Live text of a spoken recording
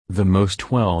The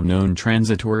most well-known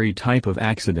transitory type of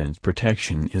accident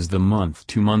protection is the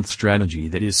month-to-month strategy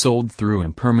that is sold through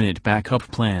Impermanent Backup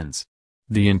Plans.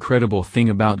 The incredible thing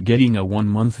about getting a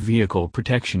 1-month vehicle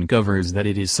protection cover is that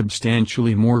it is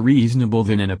substantially more reasonable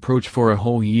than an approach for a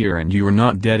whole year, and you are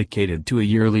not dedicated to a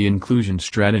yearly inclusion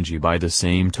strategy by the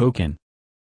same token.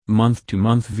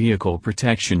 Month-to-month vehicle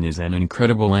protection is an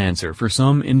incredible answer for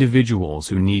some individuals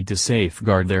who need to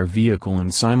safeguard their vehicle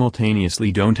and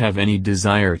simultaneously don't have any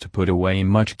desire to put away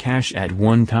much cash at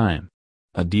one time.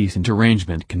 A decent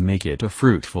arrangement can make it a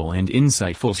fruitful and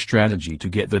insightful strategy to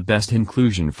get the best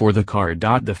inclusion for the car.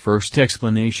 The first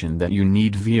explanation that you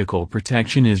need vehicle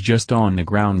protection is just on the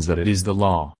grounds that it is the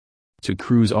law. To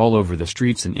cruise all over the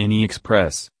streets in any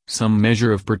express, some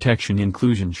measure of protection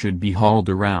inclusion should be hauled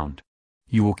around.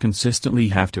 You will consistently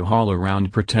have to haul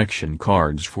around protection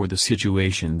cards for the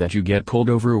situation that you get pulled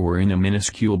over or in a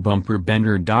minuscule bumper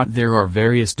bender. There are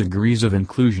various degrees of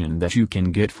inclusion that you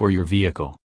can get for your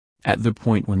vehicle. At the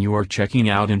point when you are checking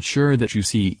out, ensure that you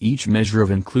see each measure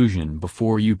of inclusion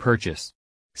before you purchase.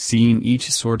 Seeing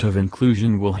each sort of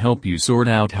inclusion will help you sort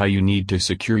out how you need to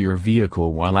secure your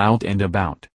vehicle while out and about.